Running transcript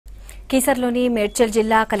కీసర్లోని మేడ్చల్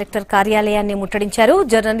జిల్లా కలెక్టర్ కార్యాలయాన్ని ముట్టడించారు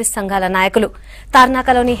జర్నలిస్ట్ సంఘాల నాయకులు.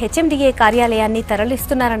 తార్నాకలోని హెచ్ఎండీఏ కార్యాలయాన్ని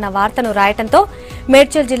తరలిస్తున్నారన్న వార్తను రాయటంతో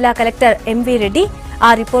మేడ్చల్ జిల్లా కలెక్టర్ ఎంవీ రెడ్డి ఆ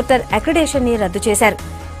రిపోర్టర్ అక్రిడేషన్ ని రద్దు చేశారు.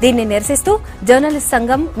 దీన్ని నిరసిస్తూ జర్నలిస్ట్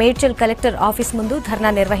సంఘం మేడ్చల్ కలెక్టర్ ఆఫీస్ ముందు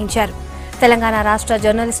ధర్నా నిర్వహించారు. తెలంగాణ రాష్ట్ర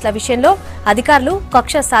జర్నలిస్టుల విషయంలో అధికారులు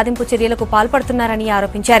కక్ష సాధింపు చర్యలకు పాల్పడుతున్నారని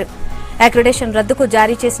ఆరోపించారు. అక్రిడేషన్ రద్దుకు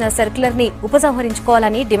జారీ చేసిన సర్క్యులర్ ని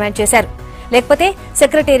ఉపసంహరించుకోవాలని డిమాండ్ చేశారు. లేకపోతే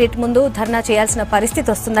సెక్రటేరియట్ ముందు ధర్నా చేయాల్సిన పరిస్థితి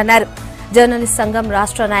వస్తుందన్నారు. జర్నలిస్ట్ సంఘం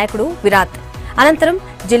రాష్ట్ర నాయకుడు విరాట్ అనంతరం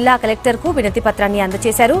జిల్లా కలెక్టర్ కు వినతి పత్రాన్ని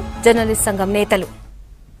అందజేశారు జర్నలిస్ట్ సంఘం నేతలు.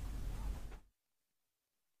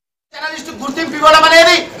 జర్నలిస్టు గుర్తింపు ఇవ్వడం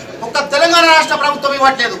అనేది ఒక తెలంగాణ రాష్ట్ర ప్రభుత్వం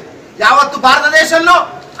ఇవ్వట్లేదు. యావత్తు భారతదేశంలో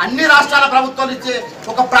అన్ని రాష్ట్రాల ప్రభుత్వాలు ఇచ్చే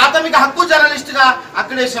ఒక ప్రాథమిక హక్కు జర్నలిస్టుగా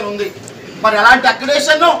అక్రిడేషన్ ఉంది. మరి అలాంటి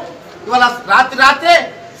అక్రిడేషన్ ను ఇవాళ రాత్రే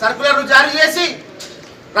సర్క్యులర్ జారీ చేసి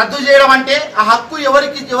రద్దు చేయడం అంటే ఆ హక్కు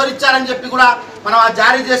ఎవరిచ్చారని చెప్పి కూడా మనం ఆ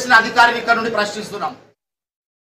జారీ చేసిన అధికారిని ఇక్కడ నుండి ప్రశ్నిస్తున్నాం.